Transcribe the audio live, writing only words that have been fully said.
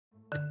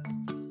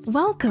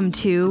Welcome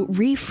to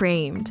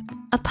reFRAMED,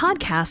 a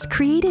podcast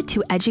created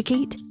to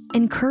educate,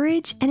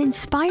 encourage, and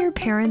inspire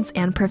parents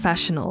and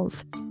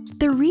professionals.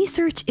 The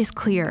research is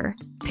clear.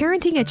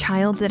 Parenting a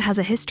child that has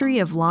a history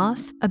of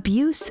loss,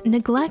 abuse,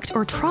 neglect,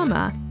 or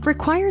trauma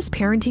requires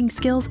parenting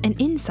skills and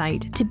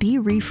insight to be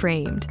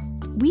reframed.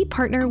 We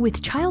partner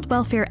with child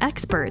welfare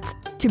experts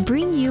to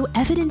bring you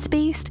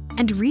evidence-based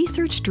and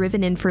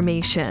research-driven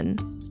information.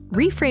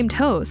 reFRAMED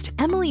host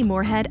Emily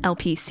Morehead,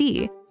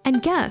 LPC,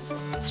 and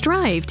guests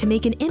strive to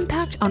make an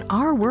impact on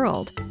our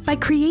world by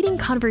creating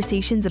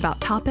conversations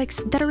about topics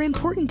that are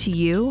important to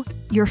you,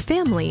 your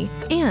family,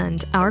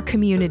 and our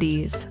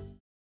communities.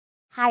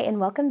 Hi, and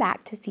welcome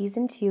back to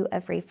Season 2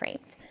 of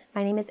reFRAMED.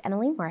 My name is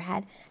Emily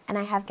Morehead, and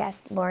I have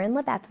guest Lauren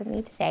Labeth with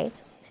me today,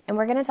 and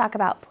we're going to talk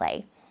about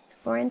play.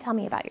 Lauren, tell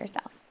me about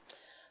yourself.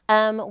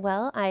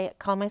 Well, I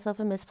call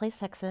myself a misplaced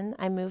Texan.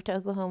 I moved to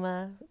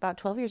Oklahoma about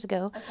 12 years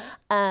ago.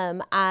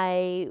 Okay.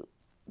 I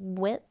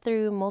went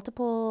through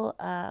multiple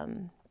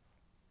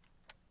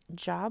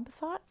job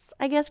thoughts,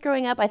 I guess,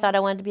 growing up. I thought I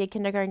wanted to be a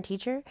kindergarten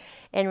teacher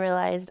and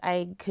realized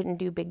I couldn't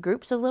do big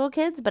groups of little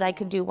kids, but I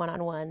could do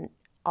one-on-one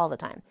all the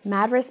time.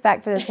 Mad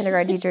respect for those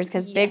kindergarten teachers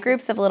because yes. Big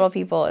groups of little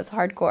people is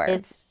hardcore.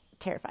 It's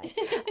terrifying.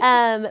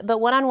 But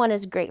one-on-one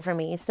is great for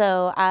me.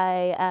 So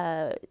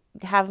I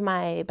have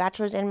my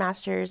bachelor's and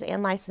master's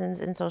and license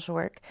in social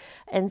work.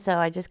 And so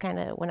I just kind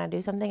of, when I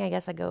do something, I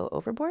guess I go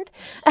overboard.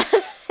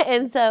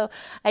 And so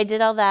I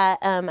did all that.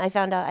 I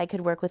found out I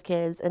could work with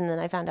kids, and then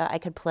I found out I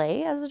could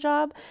play as a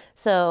job.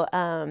 So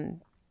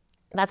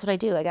that's what I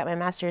do. I got my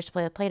master's to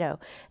play with Play-Doh.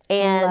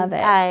 And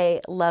I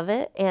love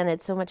it. And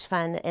it's so much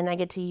fun. And I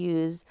get to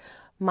use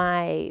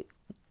my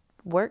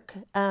work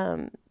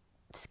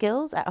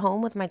skills at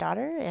home with my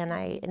daughter,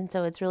 and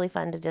so it's really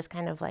fun to just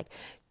kind of like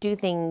do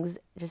things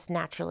just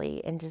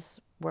naturally and just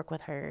work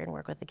with her and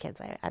work with the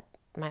kids at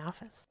my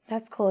office.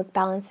 That's cool. It's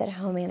balanced at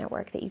home and at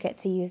work that you get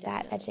to use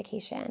that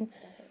education.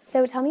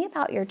 So tell me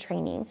about your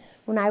training.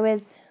 When I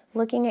was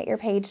looking at your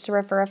page to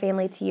refer a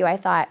family to you, I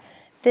thought,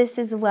 this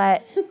is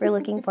what we're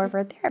looking for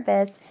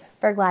therapists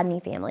for Glad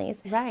Me families.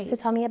 Right. So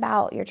tell me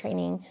about your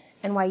training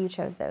and why you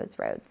chose those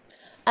roads.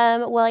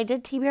 Well, I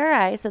did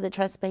TBRI, so the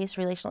trust-based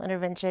relational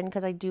intervention,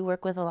 because I do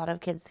work with a lot of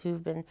kids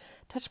who've been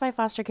touched by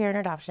foster care and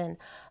adoption.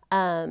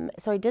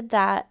 So I did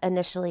that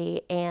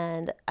initially,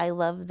 and I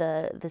love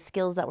the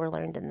skills that were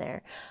learned in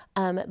there.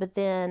 But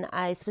then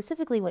I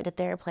specifically went to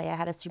Theraplay. I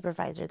had a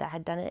supervisor that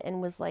had done it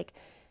and was like,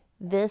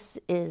 this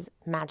is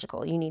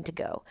magical. You need to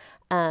go.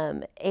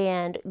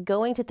 And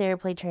going to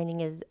Theraplay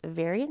training is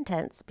very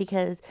intense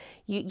because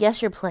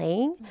yes, you're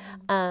playing,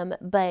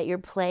 but you're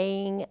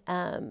playing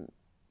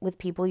with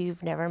people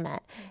you've never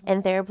met. Mm-hmm.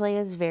 And Theraplay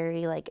is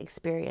very like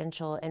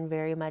experiential and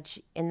very much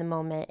in the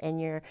moment, and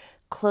you're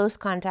close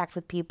contact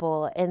with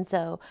people. And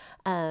so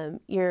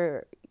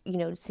you're,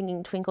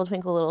 singing Twinkle,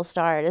 Twinkle, Little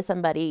Star to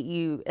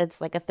somebody,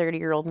 it's like a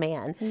 30-year-old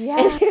man.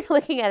 Yeah. And you're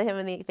looking at him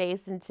in the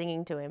face and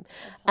singing to him.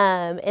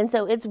 And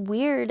so it's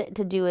weird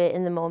to do it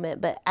in the moment,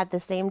 but at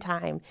the same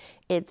time,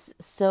 it's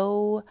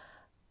so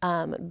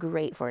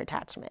great for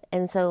attachment.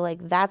 And so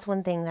like that's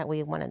one thing that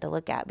we wanted to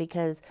look at,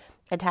 because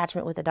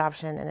attachment with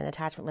adoption and an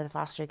attachment with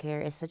foster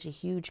care is such a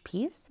huge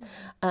piece.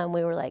 Mm-hmm.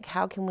 We were like,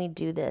 how can we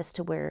do this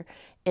to where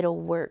it'll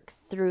work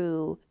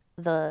through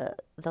the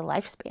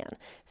lifespan?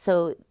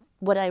 So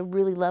what I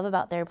really love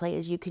about Theraplay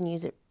is you can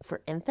use it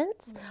for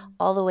infants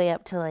all the way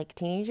up to like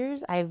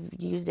teenagers. I've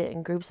used it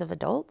in groups of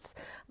adults.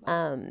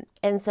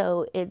 And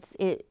so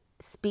it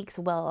speaks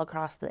well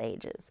across the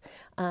ages.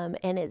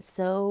 And it's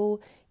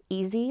so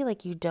easy.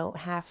 Like you don't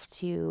have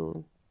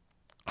to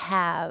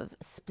have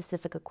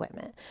specific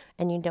equipment,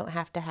 and you don't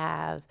have to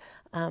have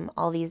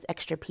all these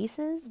extra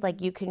pieces. Like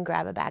you can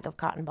grab a bag of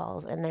cotton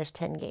balls and there's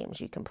 10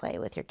 games you can play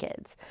with your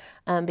kids,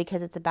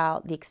 because it's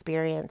about the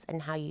experience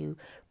and how you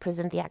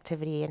present the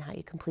activity and how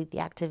you complete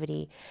the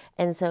activity.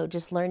 And so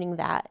just learning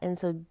that, and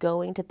so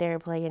going to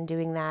Theraplay and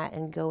doing that,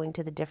 and going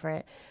to the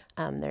different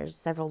there's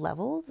several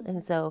levels.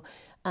 And so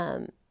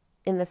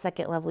in the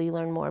second level, you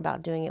learn more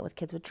about doing it with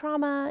kids with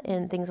trauma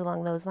and things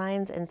along those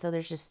lines. And so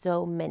there's just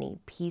so many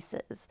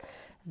pieces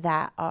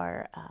that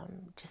are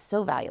just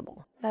so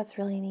valuable. That's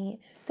really neat.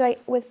 So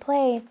with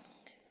play,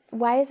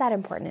 why is that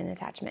important in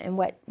attachment? And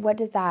what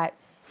does that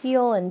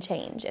heal and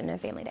change in a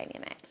family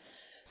dynamic?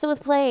 So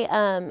with play,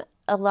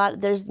 a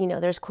lot,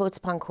 there's quotes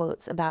upon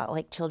quotes about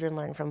like children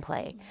learn from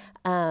play.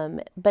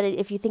 But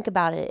if you think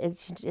about it,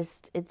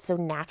 it's so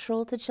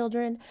natural to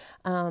children.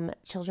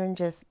 Children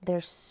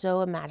they're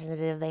so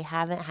imaginative. They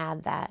haven't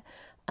had that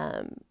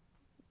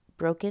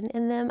broken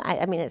in them.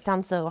 I mean, it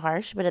sounds so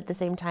harsh, but at the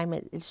same time,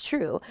 it's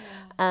true.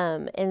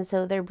 Yeah. And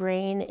so their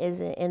brain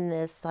is in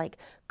this like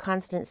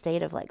constant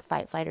state of like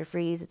fight, flight, or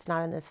freeze. It's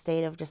not in this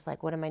state of just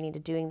like, what am I need to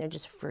doing? They're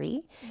just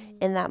free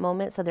in that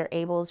moment. So they're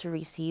able to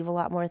receive a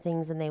lot more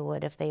things than they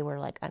would if they were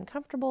like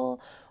uncomfortable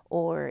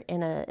or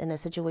in a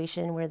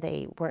situation where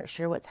they weren't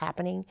sure what's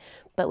happening.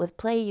 But with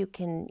play, you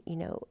can,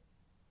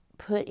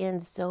 put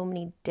in so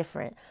many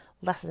different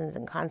lessons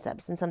and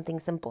concepts and something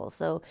simple.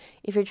 So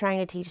if you're trying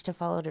to teach to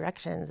follow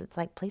directions, it's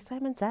like play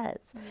Simon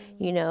Says.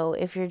 You know,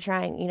 if you're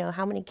trying, you know,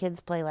 how many kids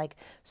play like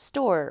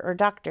store or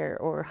doctor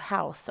or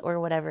house or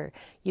whatever,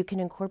 you can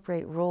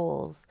incorporate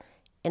roles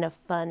in a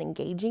fun,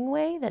 engaging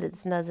way that it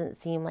doesn't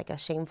seem like a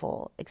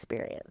shameful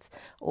experience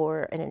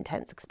or an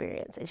intense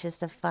experience. It's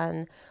just a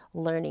fun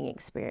learning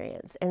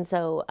experience. And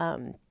so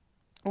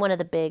one of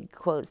the big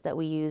quotes that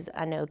we use,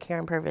 I know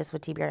Karen Purvis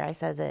with TBRI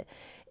says it,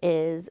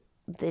 is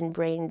in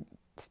brain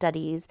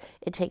studies,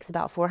 it takes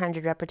about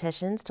 400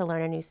 repetitions to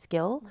learn a new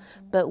skill,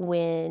 but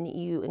when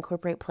you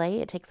incorporate play,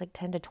 it takes like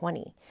 10 to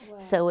 20. Wow.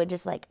 So it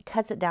just like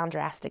cuts it down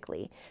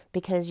drastically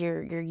because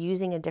you're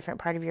using a different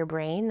part of your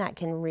brain that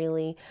can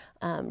really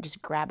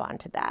just grab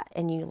onto that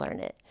and you learn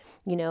it,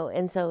 you know.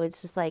 And so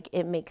it's just like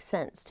it makes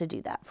sense to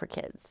do that for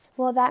kids.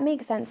 Well, that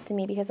makes sense to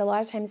me because a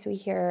lot of times we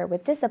hear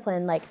with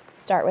discipline, like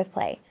start with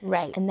play.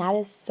 Right. And that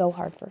is so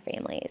hard for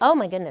families. Oh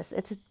my goodness.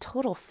 It's a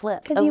total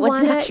flip. Because you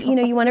want to,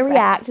 you want to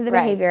react to the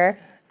Right. behavior,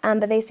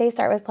 but they say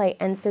start with play.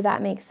 And so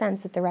that makes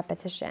sense with the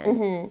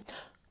repetitions.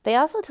 They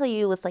also tell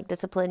you with like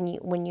discipline,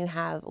 when you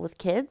have with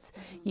kids,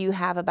 you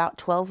have about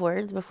 12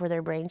 words before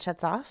their brain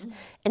shuts off.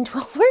 And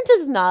 12 words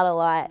is not a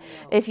lot.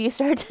 No. If you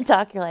start to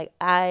talk, you're like,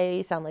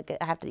 I sound like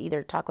I have to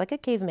either talk like a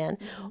caveman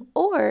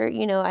or,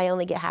 you know, I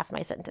only get half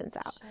my sentence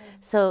out. Sure.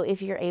 So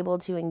if you're able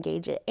to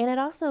engage it, and it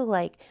also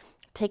like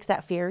takes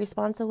that fear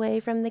response away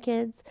from the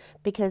kids,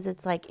 because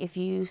it's like if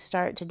you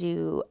start to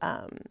do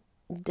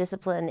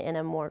discipline in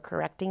a more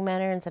correcting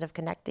manner instead of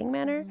connecting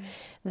manner,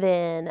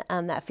 then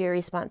that fear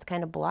response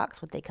kind of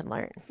blocks what they can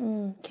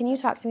learn. Can you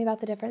talk to me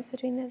about the difference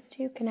between those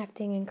two,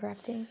 connecting and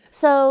correcting?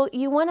 So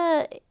you want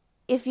to,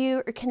 if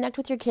you connect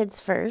with your kids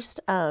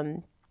first,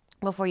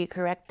 before you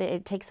correct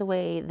it takes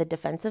away the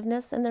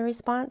defensiveness in the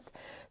response.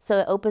 So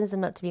it opens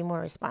them up to be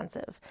more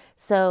responsive.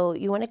 So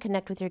you want to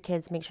connect with your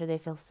kids, make sure they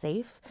feel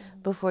safe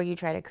before you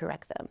try to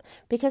correct them.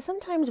 Because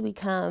sometimes we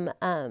come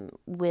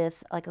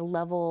with like a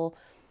level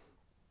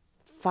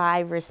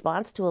 5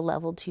 response to a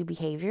level 2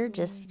 behavior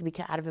just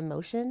because out of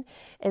emotion.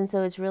 And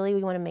so it's really,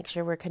 we want to make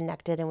sure we're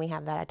connected and we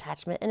have that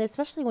attachment. And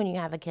especially when you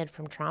have a kid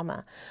from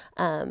trauma,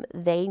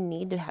 they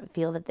need to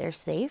feel that they're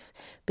safe,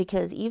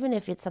 because even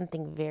if it's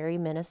something very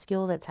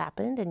minuscule that's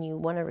happened and you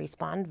want to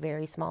respond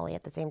very smallly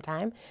at the same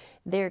time,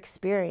 their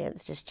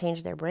experience just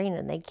changed their brain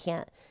and they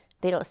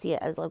don't see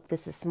it as like,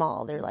 this is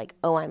small. They're like,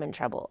 oh, I'm in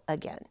trouble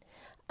again.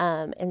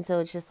 And so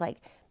it's just like,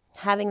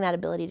 having that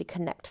ability to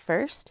connect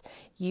first,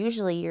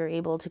 usually you're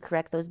able to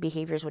correct those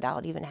behaviors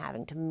without even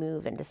having to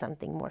move into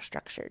something more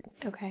structured.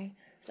 Okay.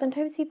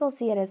 Sometimes people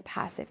see it as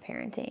passive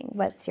parenting.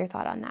 What's your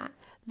thought on that?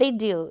 They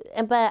do,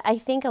 but I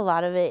think a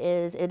lot of it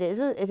is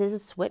a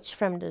switch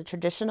from the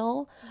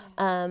traditional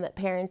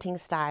parenting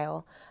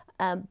style,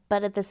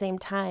 but at the same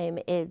time,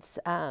 it's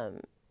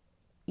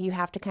you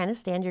have to kind of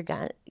stand your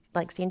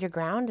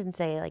ground and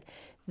say like,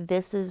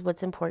 this is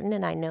what's important,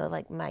 and I know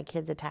like my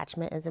kid's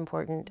attachment is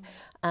important.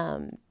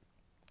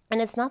 And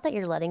it's not that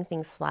you're letting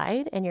things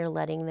slide and you're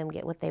letting them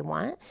get what they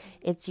want.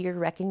 It's you're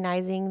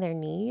recognizing their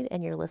need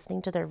and you're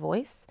listening to their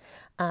voice,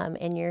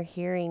 and you're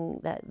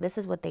hearing that this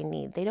is what they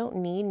need. They don't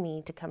need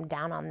me to come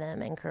down on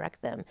them and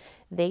correct them.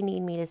 They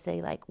need me to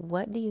say like,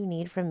 what do you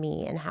need from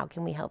me and how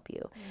can we help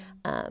you?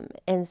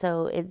 And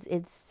so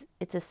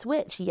it's a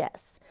switch,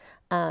 yes,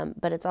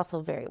 but it's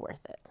also very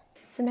worth it.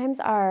 Sometimes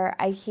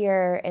I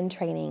hear in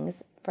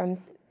trainings from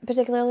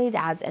particularly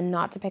dads, and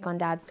not to pick on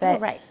dads,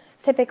 but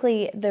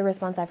typically the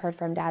response I've heard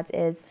from dads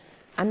is,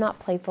 I'm not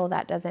playful,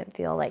 that doesn't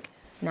feel like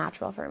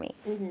natural for me.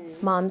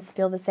 Moms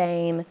feel the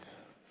same,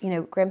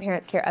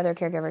 grandparents, other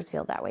caregivers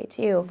feel that way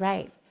too.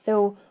 Right.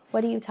 So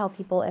what do you tell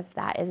people if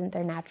that isn't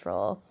their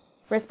natural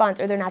response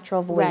or their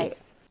natural voice? Right.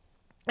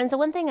 And so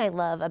one thing I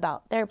love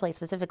about Theraplay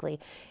specifically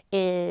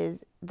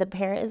is the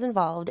parent is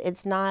involved.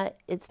 It's not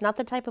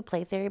the type of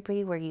play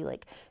therapy where you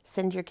like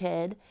send your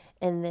kid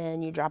and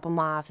then you drop them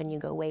off and you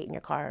go wait in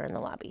your car or in the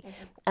lobby.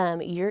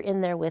 You're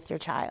in there with your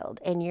child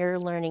and you're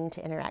learning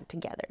to interact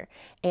together.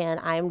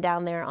 And I'm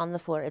down there on the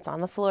floor. It's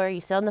on the floor.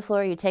 You sit on the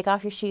floor. You take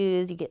off your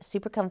shoes. You get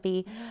super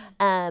comfy.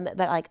 But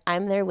like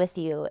I'm there with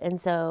you. And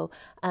so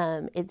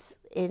it's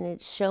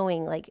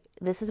showing like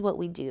this is what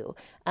we do.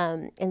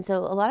 And so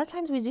a lot of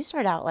times we do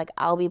start out like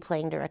I'll be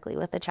playing directly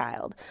with the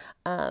child.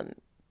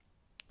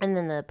 And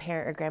then the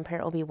parent or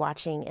grandparent will be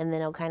watching, and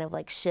then it'll kind of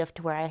like shift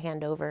where I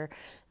hand over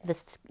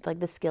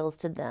the skills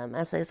to them.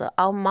 And so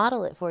I'll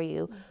model it for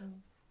you,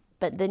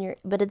 but then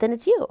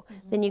it's you.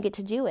 Then you get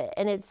to do it,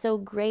 and it's so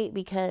great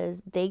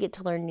because they get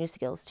to learn new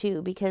skills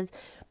too. Because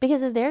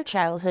of their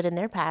childhood and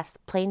their past,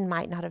 playing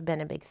might not have been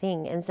a big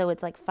thing, and so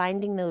it's like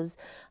finding those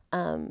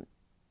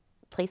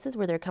places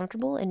where they're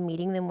comfortable and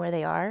meeting them where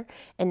they are,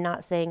 and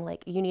not saying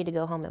like you need to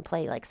go home and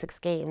play like 6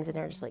 games and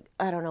they're just like,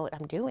 I don't know what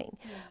I'm doing.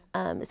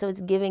 So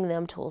it's giving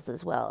them tools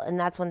as well, and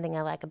that's one thing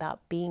I like about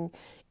being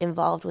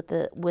involved with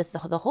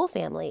the whole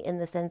family, in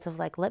the sense of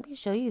like, let me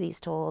show you these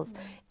tools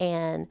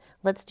and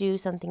let's do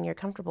something you're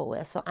comfortable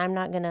with. So I'm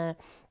not gonna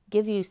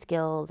give you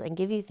skills and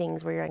give you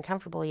things where you're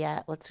uncomfortable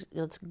yet. Let's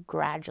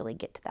gradually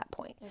get to that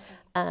point.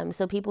 Okay.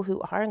 So people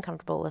who are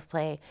uncomfortable with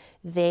play,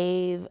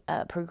 they've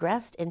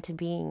progressed into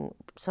being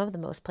some of the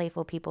most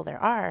playful people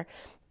there are,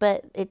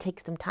 but it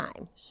takes them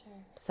time. Sure.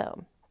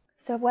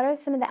 So what are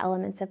some of the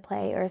elements of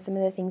play or some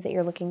of the things that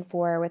you're looking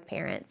for with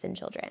parents and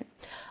children?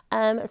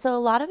 So a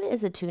lot of it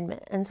is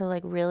attunement. And so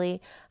like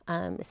really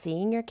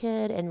seeing your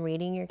kid and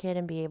reading your kid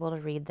and be able to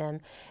read them.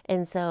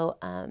 And so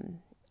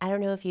I don't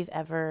know if you've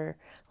ever,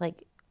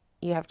 like,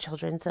 you have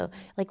children. So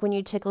like when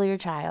you tickle your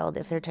child,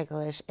 if they're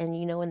ticklish, and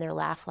you know when their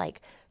laugh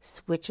like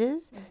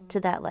switches to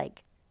that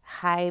like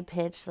high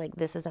pitch, like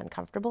this is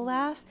uncomfortable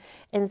laugh.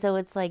 And so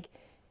it's like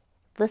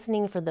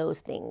listening for those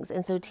things.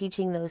 And so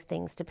teaching those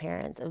things to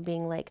parents of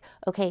being like,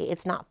 okay,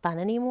 it's not fun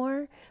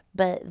anymore,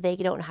 but they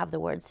don't have the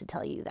words to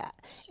tell you that.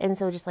 And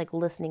so just like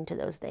listening to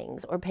those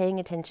things or paying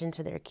attention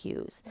to their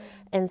cues.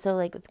 And so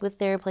like with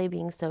Theraplay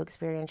being so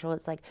experiential,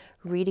 it's like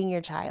reading your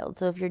child.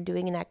 So if you're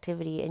doing an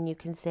activity and you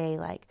can say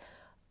like,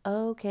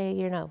 okay,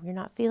 you're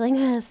not feeling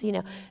this,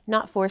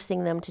 not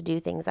forcing them to do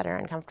things that are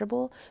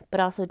uncomfortable, but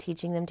also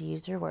teaching them to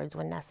use their words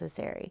when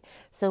necessary.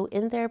 So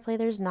in Theraplay,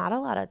 there's not a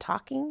lot of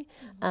talking.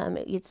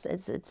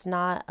 It's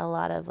not a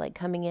lot of like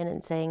coming in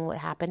and saying what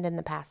happened in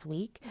the past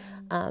week.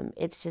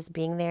 It's just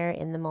being there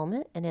in the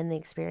moment and in the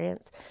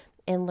experience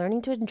and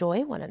learning to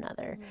enjoy one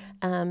another,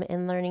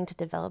 and learning to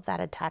develop that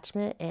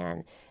attachment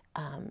and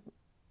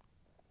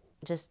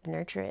just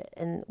nurture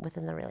it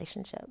within the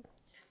relationship.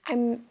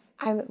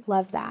 I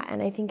love that, and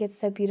I think it's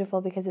so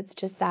beautiful because it's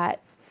just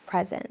that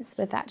presence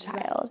with that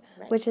child,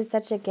 which is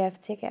such a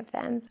gift to give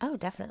them. Oh,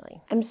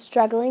 definitely. I'm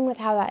struggling with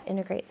how that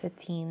integrates with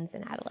teens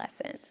and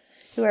adolescents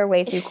who are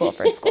way too cool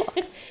for school.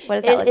 What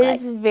does that look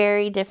like? It's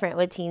very different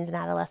with teens and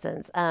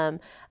adolescents.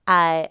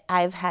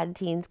 I've had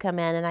teens come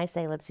in and I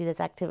say, let's do this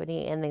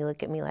activity, and they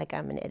look at me like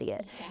I'm an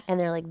idiot. And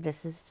they're like,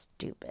 this is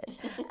stupid.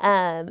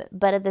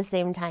 But at the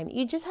same time,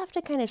 you just have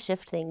to kind of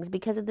shift things,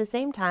 because at the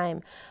same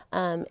time,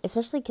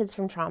 especially kids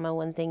from trauma,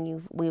 one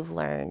thing we've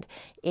learned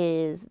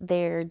is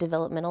their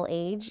developmental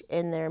age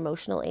and their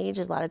emotional age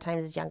is a lot of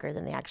times is younger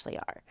than they actually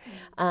are.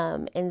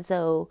 And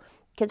so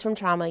kids from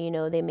trauma,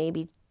 they may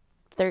be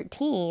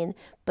 13,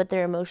 but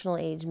their emotional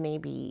age may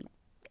be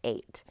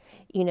 8,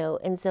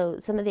 and so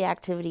some of the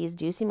activities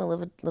do seem a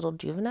little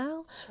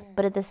juvenile,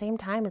 but at the same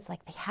time, it's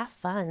like they have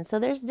fun. So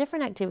there's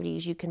different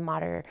activities you can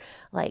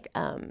like,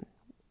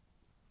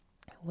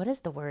 what is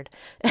the word?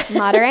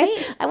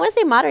 Moderate? I want to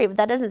say moderate, but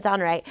that doesn't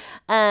sound right.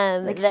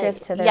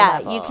 Shift to their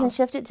level. Yeah, you can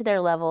shift it to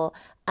their level,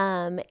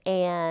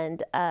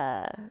 and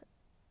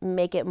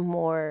make it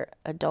more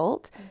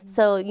adult.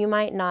 So you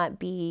might not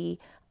be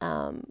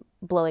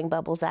blowing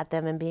bubbles at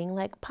them and being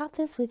like, pop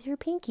this with your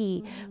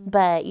pinky.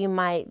 But you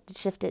might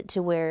shift it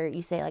to where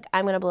you say like,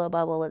 I'm going to blow a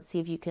bubble. Let's see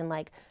if you can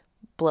like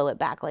blow it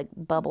back, like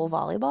bubble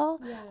volleyball.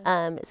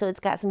 So it's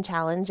got some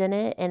challenge in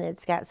it, and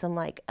it's got some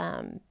like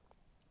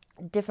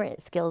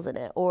different skills in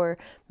it, or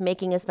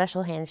making a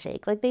special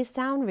handshake. Like they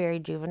sound very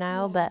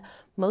juvenile, but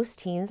most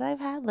teens I've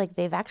had, like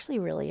they've actually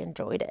really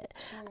enjoyed it.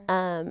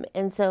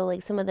 And so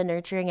like some of the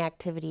nurturing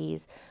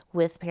activities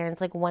with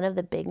parents, like one of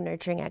the big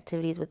nurturing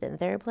activities within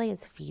Theraplay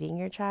is feeding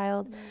your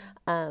child.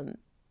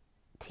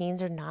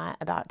 Teens are not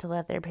about to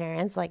let their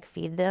parents like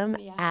feed them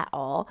at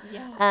all.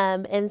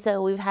 And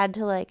so we've had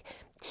to like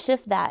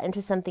shift that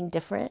into something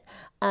different.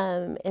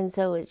 And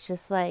so it's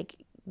just like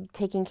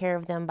taking care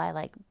of them by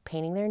like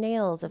painting their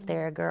nails if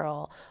they're a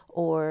girl,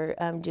 or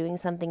doing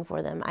something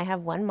for them. I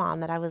have one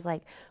mom that I was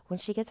like, when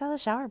she gets out of the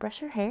shower, brush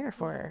her hair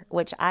for her,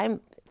 which I'm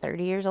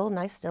 30 years old and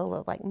I still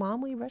look like,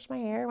 Mom, will you brush my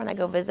hair when I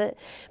go visit?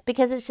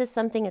 Because it's just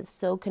something, it's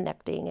so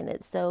connecting, and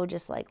it's so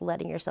just like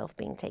letting yourself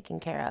being taken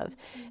care of.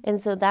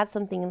 And so that's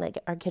something like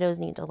our kiddos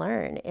need to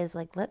learn, is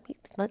like, let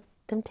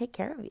them take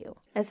care of you.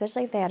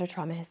 Especially if they had a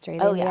trauma history.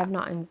 They may have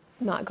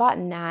not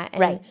gotten that.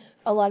 And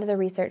a lot of the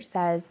research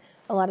says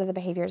a lot of the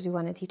behaviors we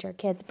want to teach our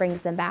kids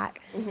brings them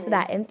back to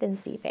that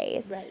infancy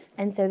phase.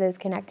 And so those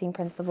connecting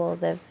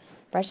principles of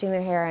brushing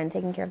their hair and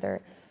taking care of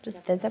their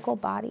just physical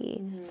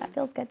body, that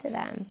feels good to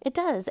them. It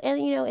does. And,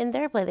 in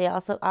Theraplay, they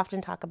also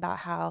often talk about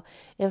how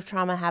if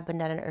trauma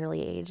happened at an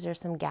early age, there's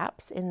some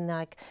gaps in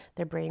like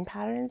their brain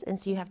patterns. And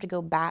so you have to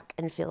go back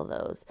and fill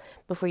those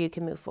before you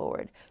can move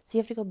forward. So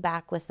you have to go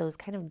back with those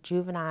kind of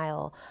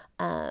juvenile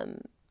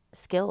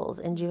skills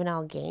and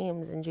juvenile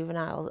games and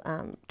juvenile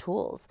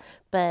tools.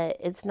 But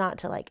it's not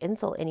to like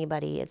insult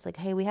anybody. It's like,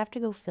 hey, we have to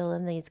go fill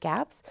in these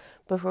gaps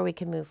before we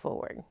can move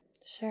forward.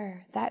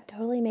 Sure. That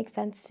totally makes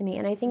sense to me.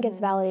 And I think it's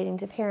validating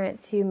to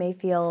parents who may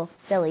feel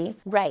silly.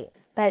 Right.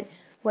 But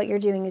what you're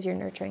doing is you're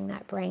nurturing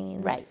that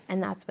brain. Right.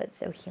 And that's what's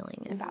so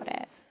healing about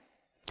it.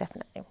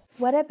 Definitely.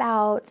 What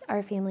about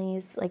our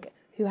families like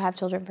who have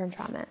children from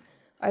trauma?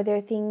 Are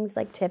there things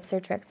like tips or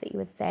tricks that you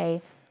would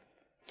say,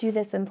 do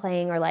this when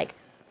playing, or like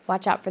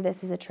watch out for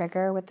this as a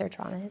trigger with their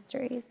trauma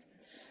histories?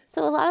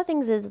 So a lot of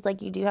things is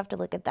like, you do have to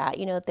look at that.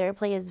 You know,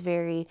 Theraplay is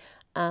very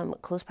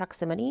close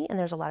proximity, and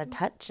there's a lot of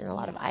touch and a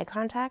lot of eye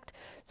contact.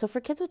 So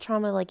for kids with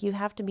trauma, like, you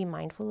have to be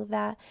mindful of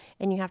that,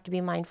 and you have to be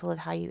mindful of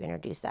how you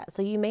introduce that.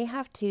 So you may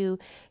have to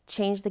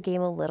change the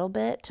game a little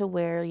bit to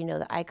where, you know,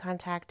 the eye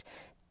contact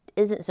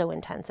isn't so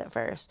intense at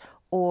first,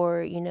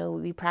 or, you know,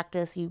 we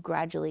practice, you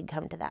gradually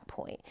come to that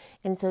point.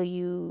 And so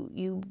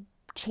you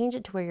change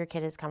it to where your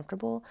kid is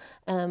comfortable.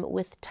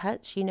 With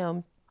touch, you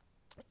know,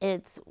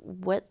 it's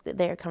what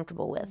they're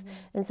comfortable with.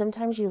 And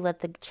sometimes you let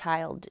the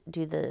child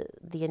do the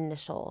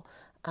initial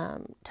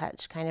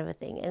touch kind of a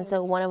thing. And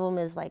so one of them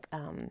is like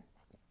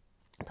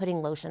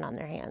putting lotion on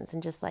their hands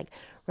and just like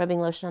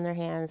rubbing lotion on their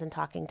hands and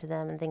talking to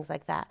them and things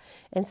like that.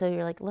 And so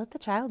you're like, let the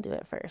child do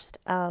it first.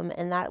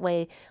 And that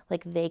way,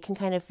 like, they can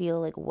kind of feel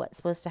like what's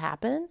supposed to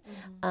happen,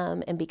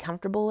 and be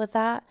comfortable with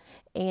that,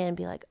 and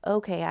be like,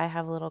 okay, I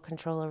have a little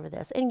control over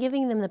this, and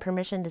giving them the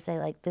permission to say,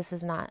 like,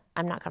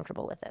 I'm not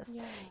comfortable with this,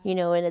 you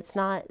know. And it's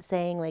not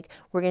saying like,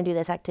 we're going to do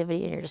this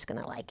activity and you're just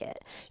going to like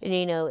it. And,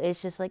 you know,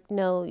 it's just like,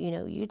 no, you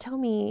know, you tell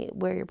me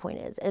where your point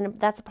is. And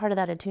that's a part of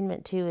that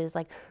attunement too, is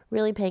like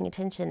really paying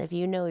attention. If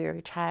you know your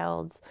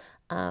child's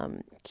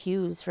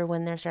cues for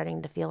when they're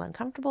starting to feel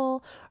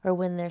uncomfortable or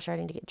when they're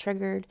starting to get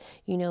triggered,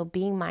 you know,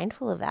 being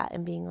mindful of that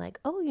and being like,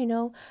 oh, you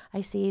know,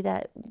 I see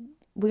that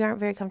we aren't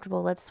very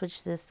comfortable. Let's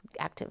switch this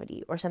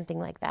activity or something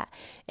like that.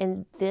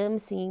 And them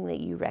seeing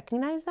that you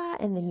recognize that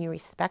and then you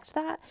respect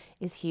that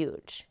is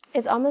huge.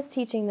 It's almost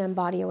teaching them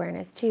body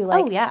awareness too.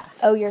 Like,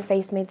 oh, your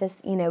face made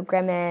this, you know,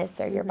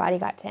 grimace, or your body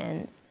got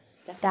tense.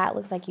 That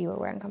looks like you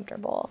were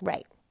uncomfortable.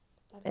 Right.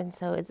 And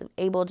so it's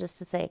able just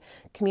to say,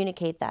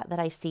 communicate that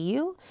I see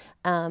you,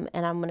 and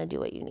I'm going to do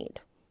what you need.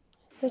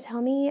 So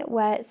tell me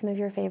what some of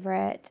your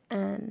favorite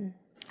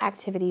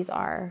activities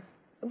are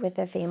with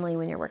the family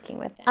when you're working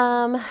with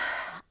them.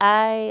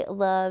 I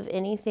love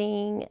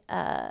anything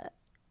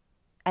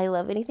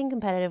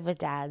competitive with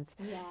dads,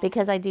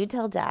 because I do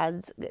tell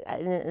dads,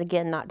 and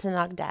again, not to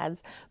knock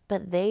dads,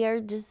 but they are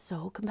just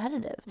so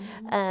competitive.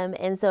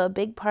 And so a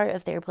big part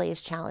of Theraplay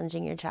is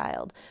challenging your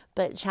child,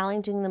 but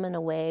challenging them in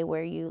a way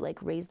where you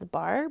like raise the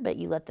bar, but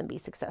you let them be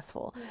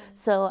successful.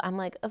 So I'm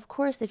like, of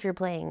course, if you're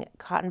playing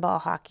cotton ball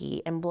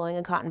hockey and blowing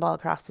a cotton ball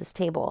across this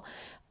table,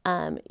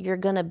 you're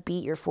going to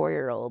beat your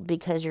 4-year-old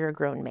because you're a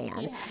grown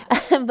man.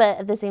 But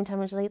at the same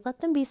time, it's like,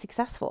 let them be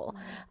successful.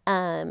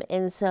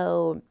 And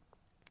so,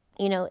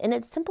 you know, and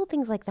it's simple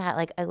things like that.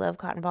 Like, I love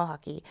cotton ball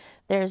hockey.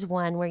 There's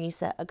one where you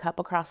set a cup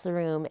across the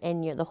room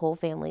and the whole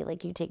family,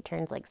 like, you take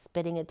turns like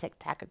spitting a Tic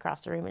Tac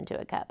across the room into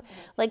a cup.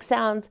 Like,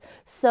 sounds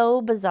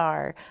so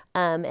bizarre.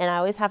 And I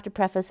always have to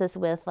preface this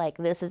with like,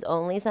 this is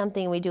only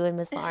something we do in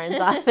Miss Lauren's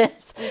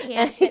office. You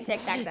can't spit Tic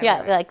Tacs everywhere.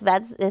 Yeah, like,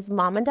 that's, if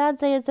mom and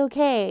dad say it's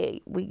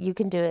okay, you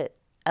can do it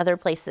other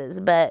places,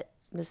 but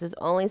this is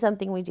only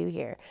something we do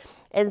here.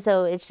 And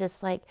so it's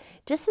just like,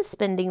 just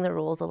suspending the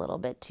rules a little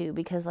bit too,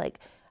 because like,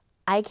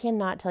 I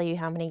cannot tell you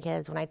how many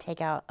kids, when I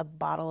take out a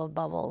bottle of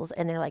bubbles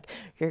and they're like,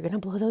 you're going to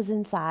blow those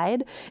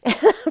inside? And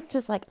I'm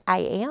just like, I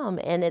am,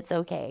 and it's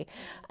okay.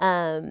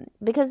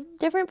 Because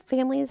different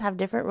families have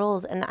different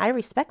rules, and I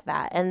respect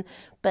that. And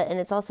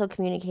it's also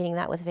communicating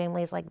that with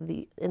families, like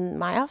in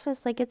my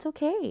office, like, it's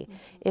okay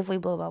if we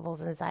blow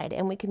bubbles inside,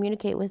 and we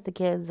communicate with the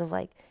kids of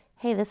like,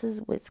 hey, this is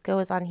what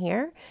goes on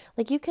here.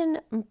 Like, you can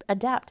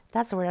adapt.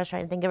 That's the word I was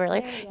trying to think of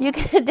earlier. You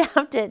can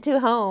adapt it to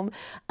home,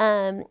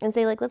 and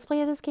say, like, let's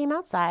play this game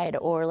outside,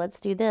 or let's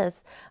do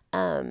this.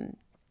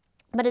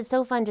 But it's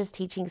so fun just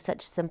teaching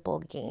such simple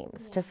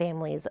games to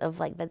families of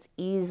like, that's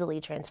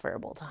easily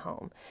transferable to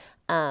home.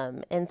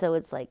 And so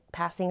it's like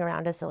passing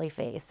around a silly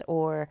face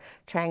or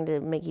trying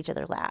to make each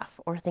other laugh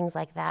or things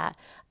like that,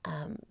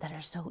 that are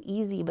so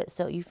easy, but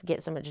so you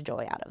get so much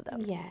joy out of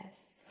them.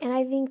 Yes. And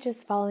I think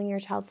just following your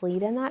child's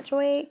lead in that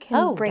joy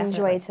can bring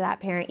joy to that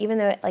parent, even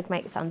though it like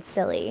might sound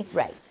silly.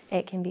 Right.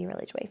 It can be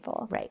really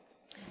joyful. Right.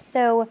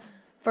 So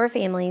for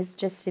families,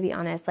 just to be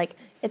honest, like,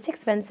 it's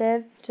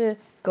expensive to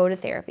go to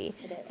therapy.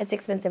 It's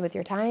expensive with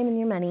your time and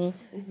your money.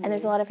 And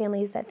there's a lot of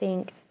families that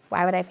think,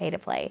 why would I pay to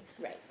play?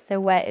 Right.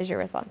 So what is your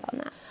response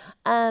on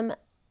that?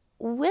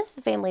 With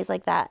families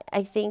like that,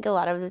 I think a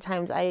lot of the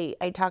times I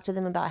talk to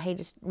them about, hey,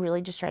 just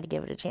try to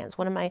give it a chance.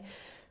 One of my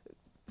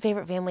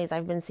favorite families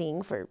I've been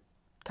seeing for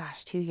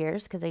 2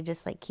 years, because they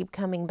just like keep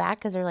coming back,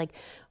 because they're like,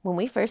 when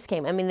we first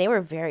came, I mean, they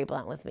were very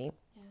blunt with me.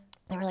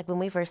 They were like, when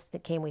we first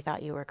came, we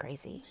thought you were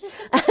crazy.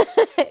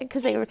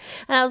 Because they were,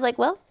 and I was like,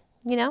 well,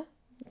 you know,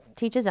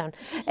 teach his own.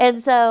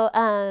 And so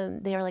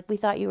they were like, we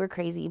thought you were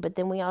crazy, but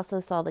then we also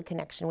saw the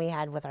connection we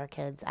had with our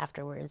kids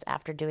afterwards,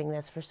 after doing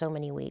this for so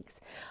many weeks.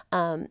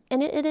 And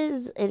it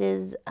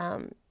is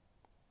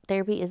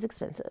therapy is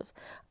expensive,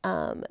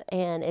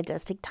 and it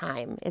does take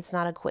time. It's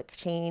not a quick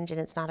change, and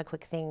it's not a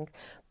quick thing,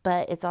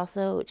 but it's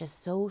also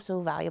just so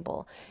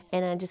valuable.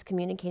 And just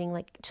communicating,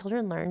 like,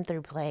 children learn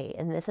through play,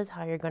 and this is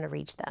how you're going to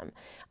reach them.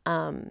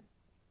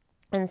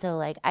 And so,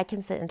 like, I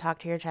can sit and talk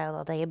to your child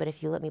all day, but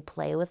if you let me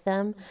play with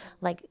them,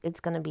 like, it's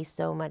going to be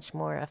so much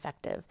more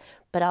effective.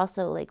 But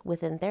also, like,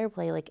 within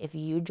Theraplay, like, if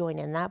you join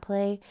in that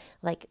play,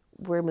 like,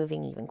 we're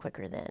moving even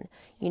quicker then.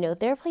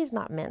 Theraplay is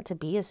not meant to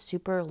be a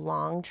super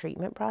long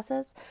treatment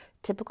process.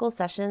 Typical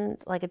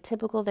sessions, like a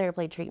typical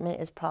Theraplay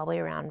treatment is probably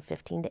around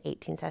 15 to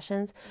 18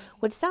 sessions,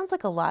 which sounds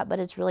like a lot, but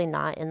it's really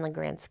not in the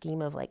grand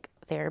scheme of like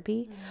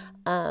therapy.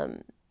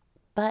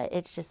 But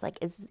it's just like,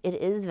 it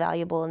is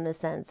valuable in the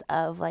sense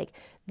of like,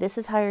 this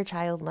is how your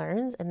child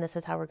learns and this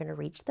is how we're going to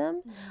reach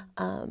them.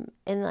 And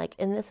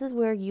this is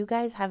where you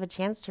guys have a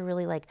chance to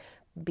really like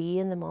be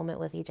in the moment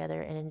with each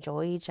other and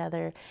enjoy each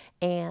other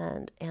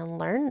and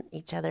learn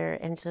each other.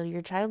 And so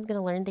your child's going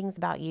to learn things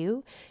about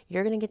you.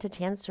 You're going to get a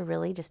chance to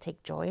really just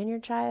take joy in your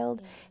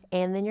child.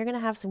 And then you're going to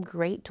have some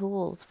great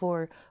tools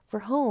for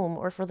home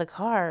or for the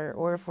car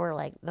or for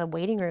like the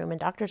waiting room and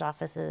doctor's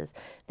offices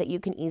that you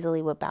can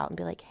easily whip out and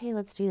be like, hey,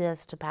 let's do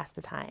this to pass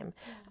the time.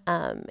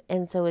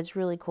 And so it's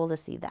really cool to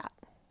see that.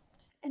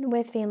 And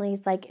with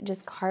families, like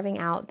just carving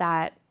out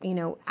that,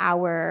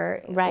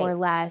 hour or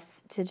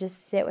less to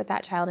just sit with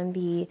that child and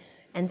be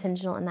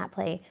intentional in that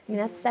play. I mean,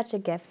 that's such a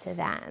gift to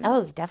them.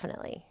 Oh,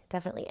 definitely.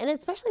 And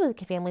especially with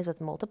families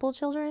with multiple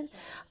children,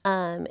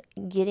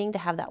 getting to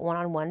have that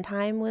one-on-one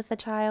time with a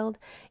child,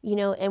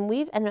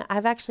 and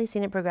I've actually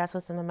seen it progress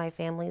with some of my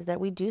families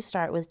that we do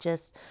start with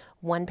just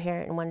one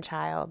parent and one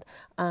child.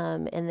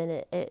 And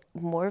then it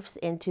morphs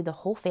into the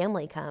whole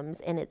family comes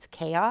and it's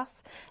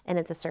chaos and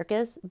it's a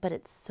circus, but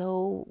it's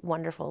so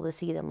wonderful to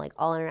see them like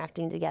all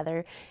interacting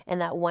together. And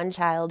that one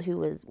child who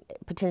was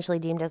potentially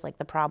deemed as like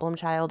the problem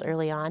child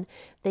early on,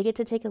 they get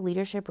to take a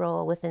leadership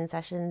role within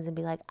sessions and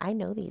be like, I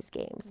know these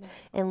games.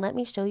 And let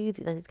me show you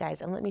these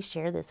guys and let me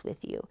share this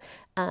with you.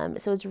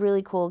 So it's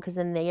really cool because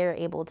then they are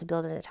able to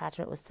build an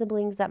attachment with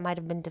siblings that might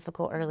have been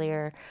difficult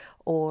earlier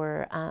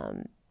or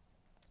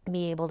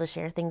be able to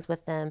share things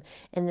with them.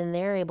 And then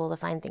they're able to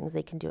find things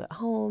they can do at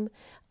home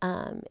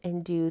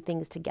and do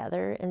things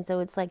together. And so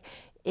it's like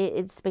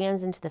it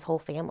spans into the whole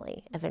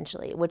family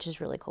eventually, which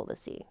is really cool to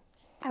see.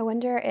 I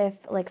wonder if,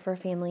 like, for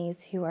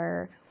families who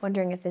are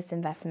wondering if this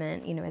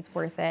investment, is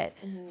worth it,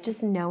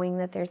 just knowing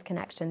that there's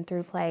connection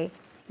through play.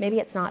 Maybe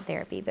it's not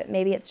therapy, but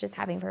maybe it's just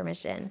having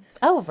permission.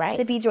 Oh, right.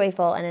 To be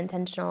joyful and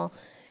intentional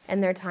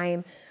in their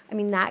time. I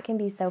mean, that can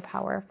be so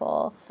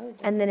powerful.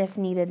 And then if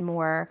needed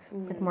more,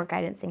 with more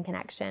guidance and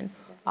connection,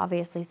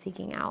 obviously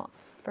seeking out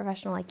a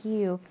professional like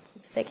you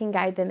that can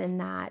guide them in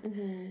that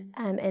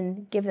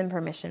and give them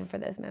permission for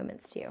those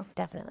moments too.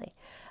 Definitely.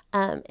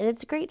 And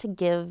it's great to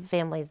give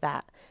families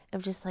that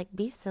of just like,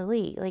 be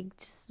silly, like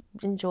just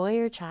enjoy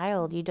your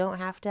child. You don't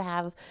have to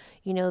have,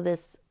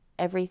 this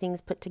everything's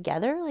put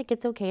together. Like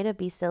it's okay to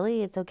be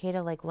silly. It's okay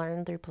to like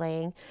learn through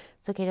playing.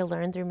 It's okay to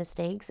learn through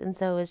mistakes. And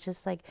so it's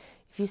just like,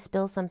 if you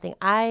spill something,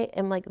 I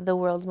am like the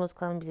world's most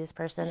clumsiest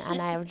person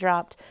and I have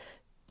dropped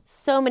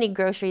so many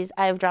groceries.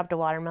 I have dropped a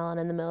watermelon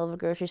in the middle of a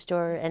grocery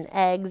store and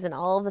eggs and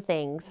all the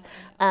things.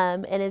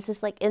 And it's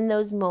just like in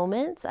those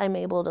moments, I'm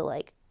able to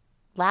like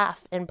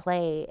laugh and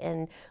play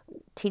and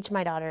teach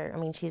my daughter. I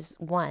mean, she's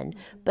 1,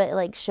 but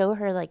like show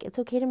her like it's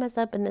okay to mess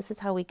up and this is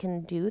how we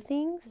can do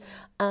things.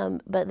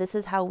 But this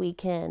is how we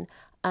can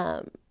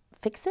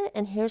fix it,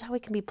 and here's how we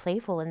can be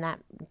playful in that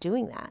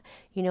doing that.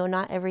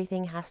 Not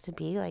everything has to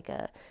be like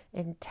a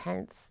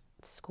intense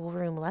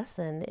schoolroom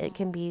lesson. It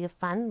can be a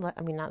fun.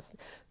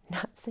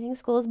 Not saying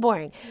school is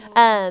boring,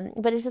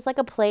 but it's just like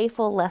a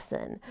playful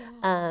lesson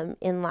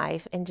in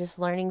life, and just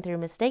learning through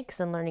mistakes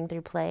and learning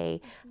through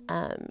play,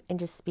 and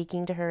just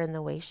speaking to her in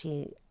the way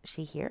she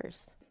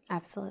hears.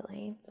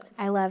 Absolutely.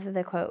 I love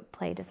the quote,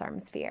 play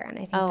disarms fear, and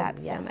I think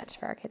that's so much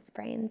for our kids'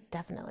 brains.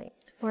 Definitely.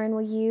 Lauren,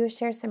 will you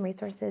share some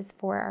resources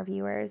for our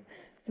viewers,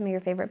 some of your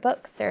favorite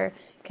books or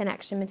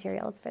connection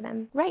materials for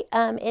them? Right.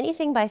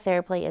 Anything by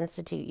Theraplay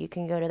Institute. You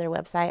can go to their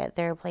website at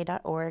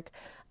theraplay.org.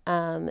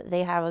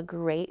 They have a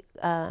great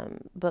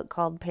book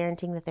called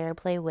Parenting the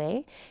Theraplay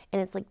Way,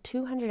 and it's like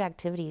 200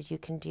 activities you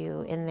can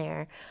do in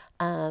there.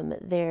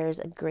 There's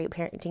a great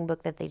parenting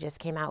book that they just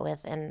came out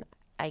with, and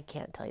I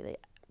can't tell you the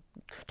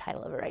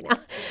title of it right now,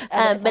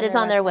 but it's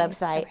on their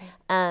website.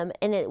 And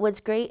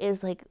what's great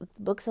is like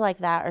books like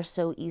that are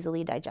so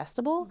easily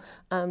digestible.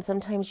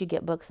 Sometimes you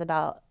get books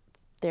about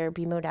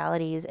therapy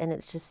modalities and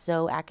it's just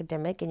so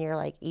academic, and you're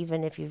like,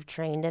 even if you've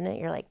trained in it,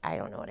 you're like, I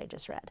don't know what I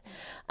just read.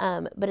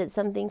 But it's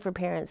something for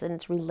parents, and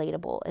it's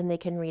relatable, and they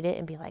can read it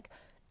and be like,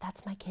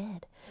 that's my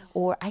kid,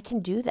 or I can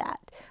do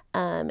that.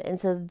 And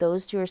so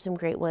those two are some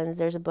great ones.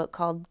 There's a book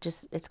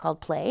it's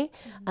called Play,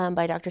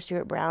 by Dr.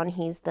 Stuart Brown.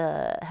 He's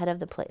the head of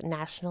the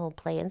National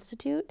Play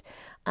Institute.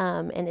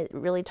 And it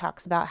really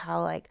talks about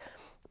how like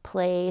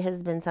play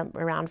has been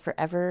around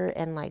forever,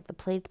 and like the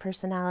play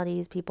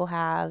personalities people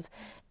have,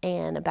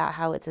 and about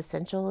how it's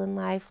essential in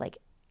life. Like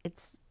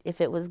if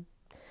it was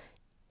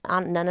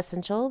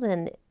non-essential,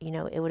 then,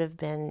 it would have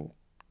been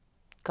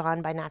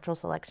gone by natural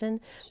selection,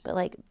 but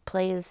like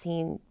play is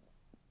seen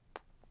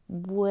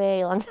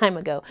way long time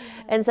ago.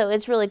 And so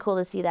it's really cool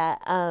to see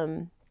that.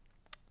 And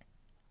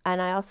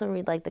I also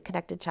read like The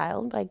Connected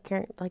Child by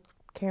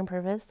Karen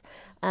Purvis.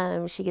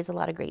 She gives a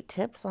lot of great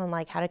tips on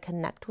like how to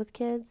connect with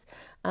kids.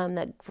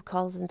 That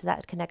calls into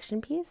that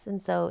connection piece,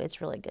 and so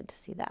it's really good to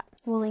see that.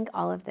 We'll link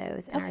all of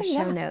those in our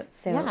show notes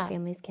so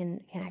families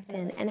can connect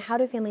in. And how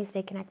do families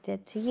stay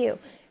connected to you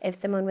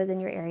if someone was in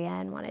your area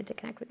and wanted to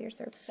connect with your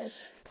services?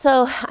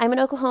 So I'm in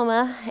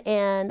Oklahoma,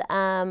 and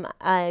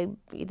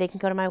they can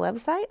go to my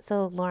website,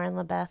 so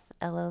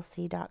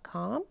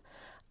laurenlabethllc.com,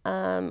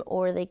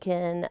 or they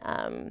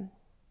can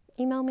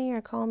email me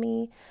or call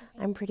me.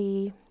 I'm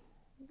pretty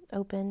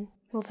open.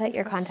 We'll put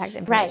your contact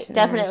information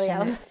definitely. in our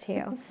show notes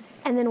too.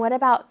 And then what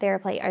about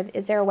Theraplay?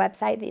 Is there a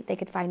website that they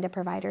could find a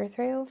provider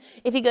through?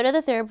 If you go to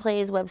the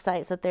Theraplay's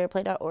website, so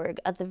theraplay.org,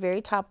 at the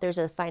very top there's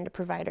a find a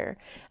provider,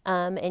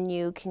 and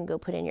you can go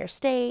put in your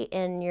state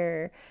and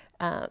your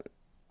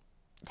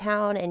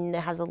town, and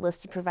it has a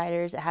list of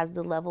providers. It has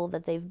the level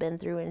that they've been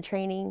through in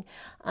training,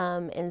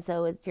 and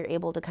so you're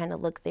able to kind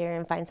of look there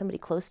and find somebody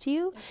close to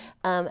you.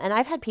 And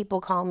I've had people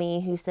call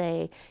me who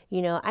say,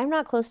 I'm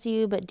not close to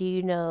you, but do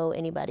you know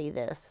anybody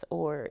this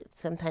or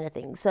some kind of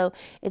thing. So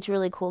it's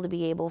really cool to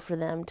be able for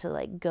them to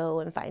like go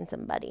and find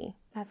somebody.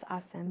 That's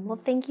awesome. Well,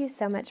 thank you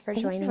so much for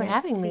joining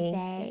us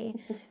today.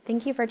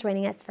 Thank you for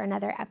joining us for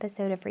another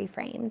episode of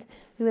reFRAMED.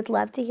 We would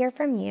love to hear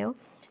from you.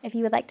 If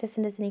you would like to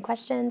send us any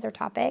questions or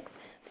topics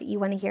that you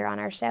want to hear on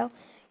our show,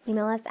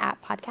 email us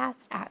at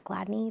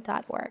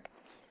podcast@gladney.org.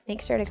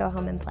 Make sure to go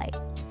home and play.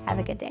 Have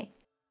a good day.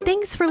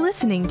 Thanks for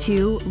listening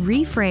to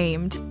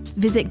reFRAMED.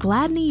 Visit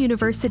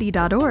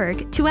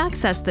gladneyuniversity.org to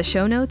access the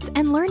show notes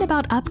and learn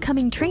about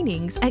upcoming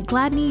trainings at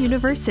Gladney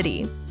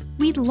University.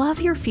 We'd love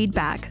your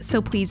feedback,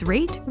 so please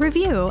rate,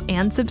 review,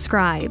 and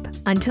subscribe.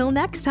 Until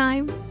next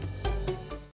time.